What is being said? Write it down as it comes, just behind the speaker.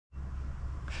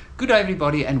Good day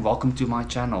everybody and welcome to my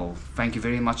channel. Thank you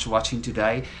very much for watching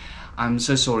today. I'm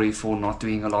so sorry for not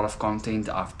doing a lot of content.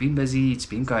 I've been busy, it's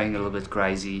been going a little bit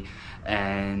crazy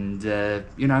and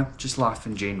just life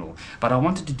in general. But I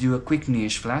wanted to do a quick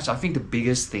news flash. I think the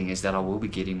biggest thing is that I will be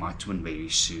getting my twin very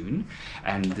soon,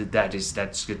 and that's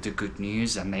the good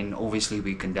news. And then obviously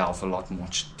we can delve a lot more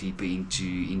deeper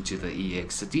into the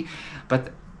EX30.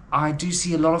 But I do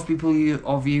see a lot of people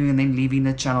are viewing and then leaving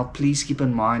the channel. Please keep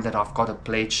in mind that I've got a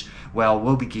pledge where I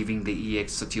will be giving the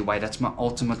EX30 away. That's my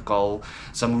ultimate goal.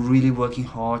 So I'm really working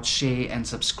hard. Share and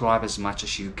subscribe as much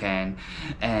as you can,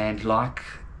 and like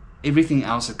everything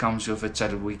else that comes with it, so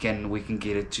that we can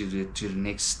get it to the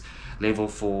next level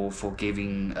for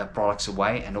giving products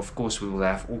away. And of course we will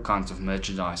have all kinds of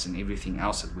merchandise and everything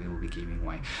else that we will be giving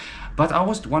away. But I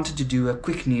wanted to do a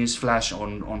quick news flash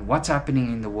on what's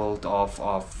happening in the world of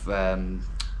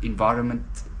environment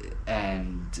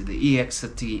and the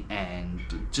EX30 and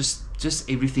just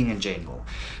everything in general.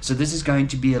 So this is going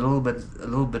to be a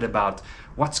little bit about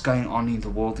what's going on in the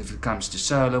world if it comes to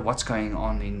solar, what's going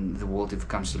on in the world if it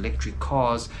comes to electric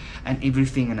cars, and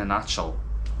everything in a nutshell.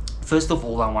 First of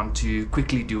all, I want to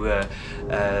quickly do a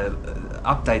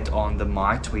update on the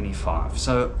My 25.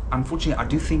 So unfortunately, I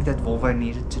do think that Volvo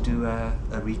needed to do a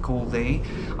recall there.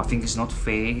 I think it's not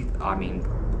fair. I mean,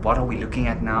 what are we looking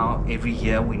at now? Every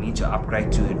year we need to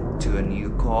upgrade to a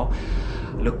new car.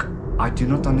 Look, I do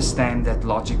not understand that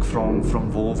logic from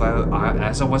Volvo.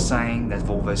 As I was saying, that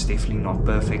Volvo is definitely not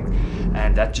perfect,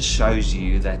 and that just shows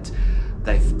you that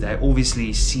they've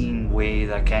obviously seen where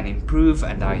they can improve,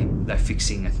 and they're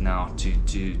fixing it now to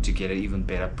get an even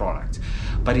better product.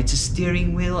 But it's a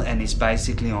steering wheel, and it's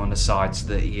basically on the sides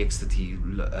the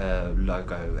EX30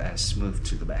 logo has moved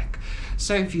to the back.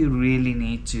 So if you really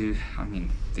need to, I mean,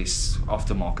 there's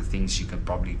aftermarket things you can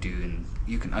probably do, and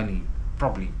you can only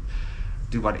probably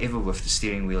do whatever with the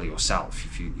steering wheel yourself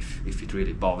if it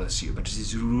really bothers you. But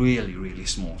it's really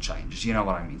small changes, you know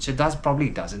what I mean. So it probably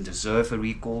doesn't deserve a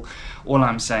recall. All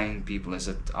I'm saying, people, is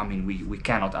that I mean we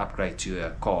cannot upgrade to a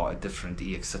car a different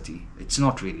EX30. It's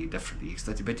not really a different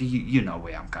EX30, but you know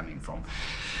where I'm coming from.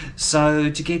 So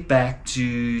to get back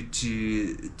to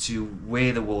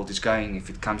where the world is going if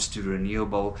it comes to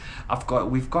renewable,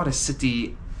 we've got a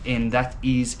city that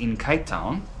is in Cape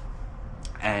Town,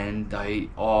 and they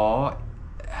are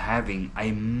having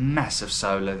a massive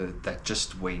solar that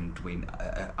just went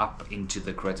up into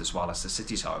the grid as well as the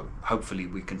city. So hopefully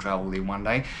we can travel there one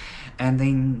day and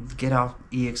then get our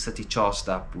EX30 charged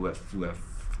up with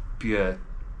pure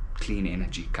clean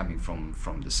energy coming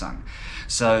from the sun.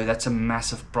 So that's a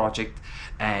massive project,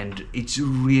 and it's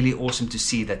really awesome to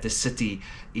see that the city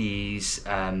is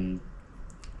taking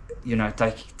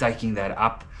that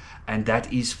up. And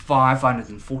that is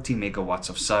 540 megawatts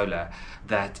of solar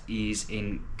that is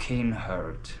in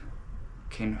Kenherd,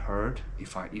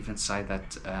 if I even say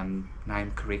that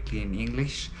name correctly in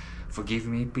English. Forgive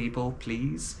me, people,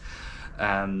 please.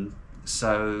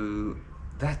 So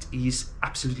that is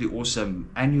absolutely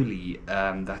awesome. Annually,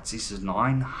 that is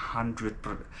 900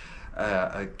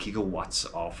 gigawatts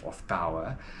of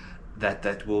power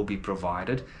that will be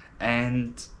provided,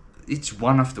 and it's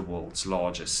one of the world's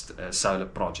largest solar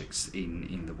projects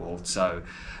in the world. So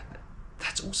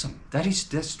that's awesome.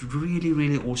 That's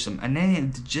really awesome. And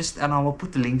then and I will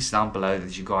put the links down below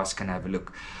that you guys can have a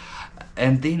look.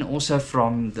 And then also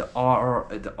from the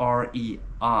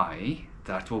REI,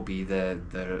 that will be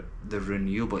the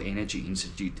Renewable Energy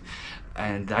Institute,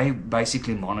 and they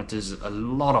basically monitors a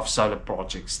lot of solar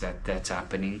projects that's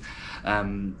happening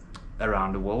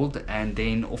around the world. And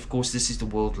then of course this is the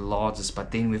world's largest, but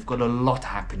then we've got a lot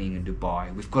happening in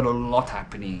Dubai, we've got a lot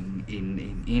happening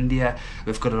in India,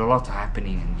 we've got a lot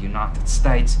happening in the United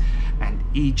States and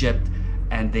Egypt,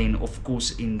 and then of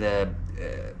course in the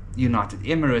United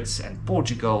Emirates and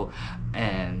Portugal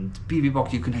and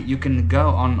PVBox. You can go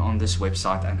on this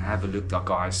website and have a look,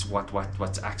 guys,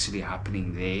 what's actually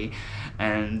happening there.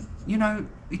 And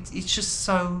it's just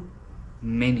so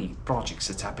many projects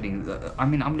that's happening. I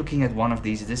mean, I'm looking at one of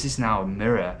these. This is now a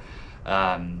mirror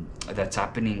that's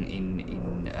happening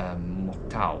in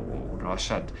Mokhtar or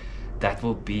Rashad. That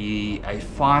will be a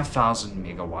 5,000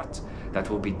 megawatt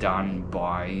that will be done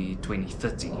by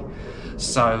 2030.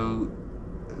 So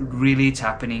really it's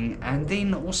happening. And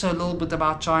then also a little bit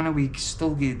about China.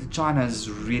 China is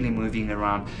really moving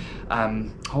around.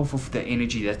 Half of the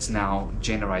energy that's now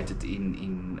generated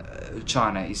in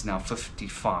China is now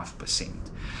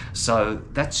 55%. So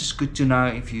that's just good to know.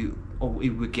 If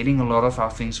we're getting a lot of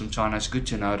our things from China, it's good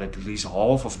to know that at least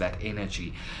half of that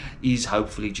energy is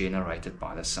hopefully generated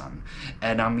by the sun.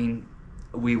 And I mean,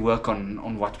 we work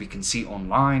on what we can see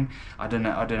online. I don't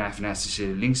have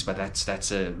necessarily links, but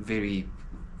that's a very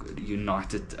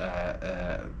united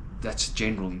that's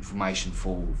general information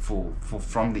for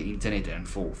from the internet and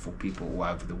for people all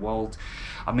over the world.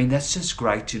 I mean, that's just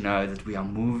great to know that we are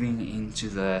moving into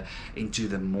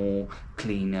the more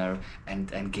cleaner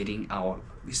and getting our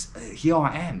here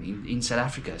I am in South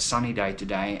Africa, sunny day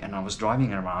today, and I was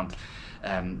driving around.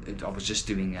 I was just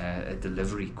doing a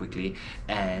delivery quickly,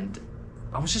 and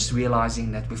I was just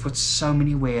realizing that we've got so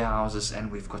many warehouses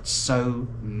and we've got so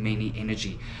many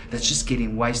energy that's just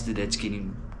getting wasted, that's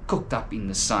getting cooked up in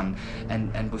the sun,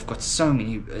 and we've got so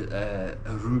many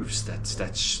roofs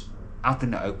that's out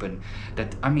in the open.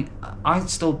 That, I mean, I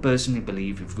still personally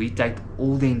believe if we take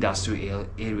all the industrial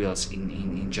areas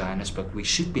in Johannesburg, we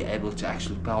should be able to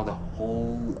actually power the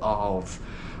whole of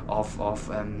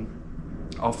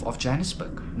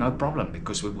Johannesburg, no problem,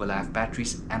 because we will have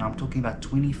batteries, and I'm talking about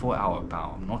 24-hour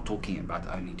power. I'm not talking about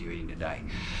only during the day.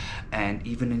 And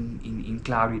even in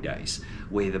cloudy days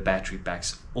where the battery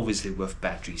packs, obviously with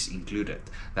batteries included,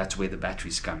 that's where the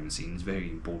batteries comes in. It's very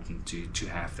important to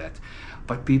have that.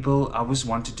 But people, I always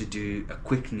wanted to do a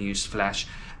quick news flash,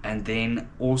 and then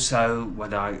also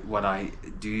what I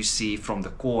do see from the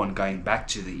core and going back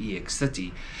to the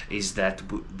EX30 is that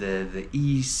the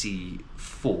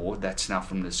EC4 that's now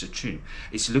from the Citroen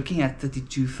is looking at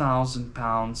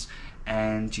 £32,000,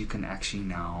 and you can actually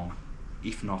now,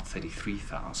 if not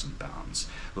 £33,000,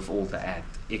 with all the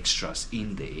extras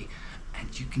in there,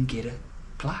 and you can get a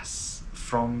Plus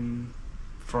from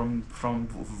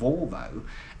Volvo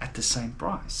at the same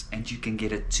price, and you can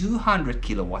get a 200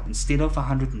 kilowatt instead of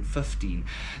 115.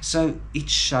 So it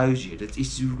shows you that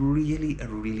it's really a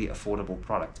really affordable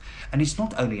product, and it's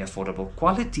not only affordable,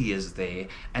 quality is there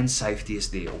and safety is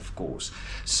there, of course.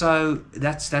 So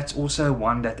that's also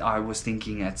one that I was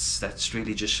thinking that's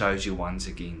really just shows you once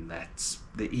again that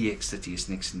the EX30 is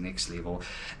next level.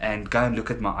 And go and look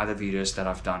at my other videos that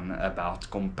I've done about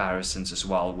comparisons as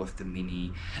well with the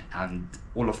Mini and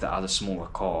all of the other smaller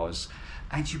cars,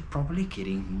 and you're probably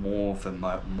getting more of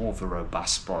a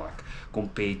robust product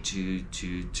compared to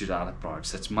the other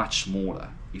products that's much smaller,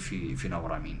 if you know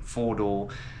what I mean. 4-door,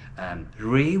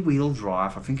 rear wheel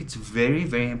drive. I think it's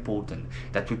very important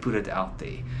that we put it out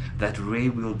there that rear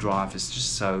wheel drive is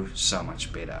just so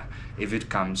much better if it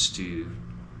comes to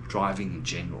driving in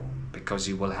general, because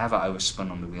you will have an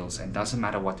overspin on the wheels, and doesn't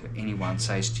matter what anyone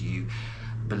says to you.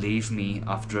 Believe me,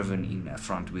 I've driven in a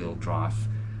front wheel drive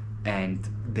and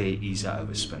there is an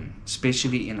overspin,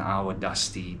 especially in our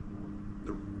dusty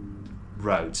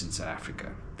roads in South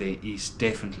Africa. There is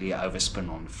definitely an overspin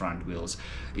on the front wheels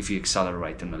if you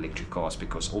accelerate in electric cars,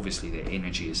 because obviously the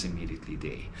energy is immediately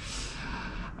there.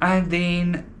 And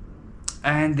then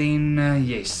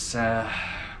yes,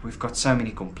 we've got so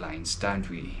many complaints, don't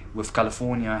we? With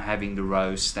California having the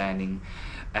rows standing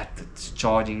at the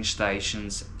charging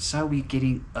stations, so we're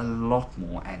getting a lot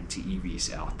more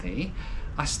anti-EVs out there.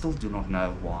 I still do not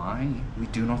know why we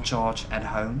do not charge at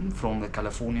home from the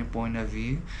California point of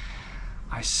view.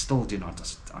 I still do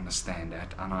not understand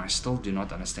that, and I still do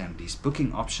not understand these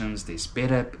booking options. There's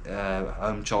better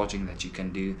home charging that you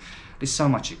can do. There's so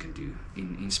much you can do,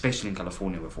 especially in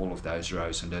California with all of those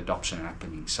rows and the adoption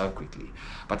happening so quickly.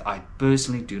 But I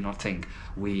personally do not think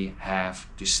we have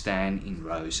to stand in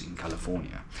rows in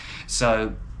California.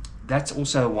 So that's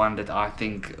also one that I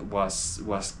think was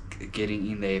getting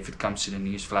in there if it comes to the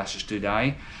news flashes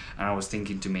today, and I was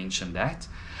thinking to mention that.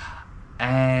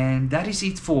 And that is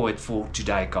it for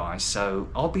today, guys. So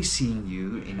I'll be seeing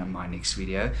you in my next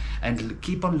video, and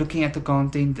keep on looking at the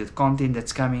content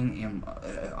that's coming in.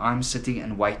 I'm sitting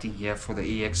and waiting here for the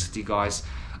EX30, guys.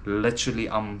 Literally,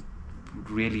 I'm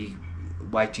really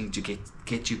waiting to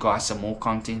get you guys some more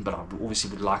content, but I obviously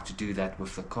would like to do that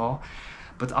with the car.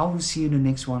 But I will see you in the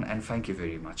next one, and thank you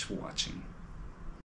very much for watching.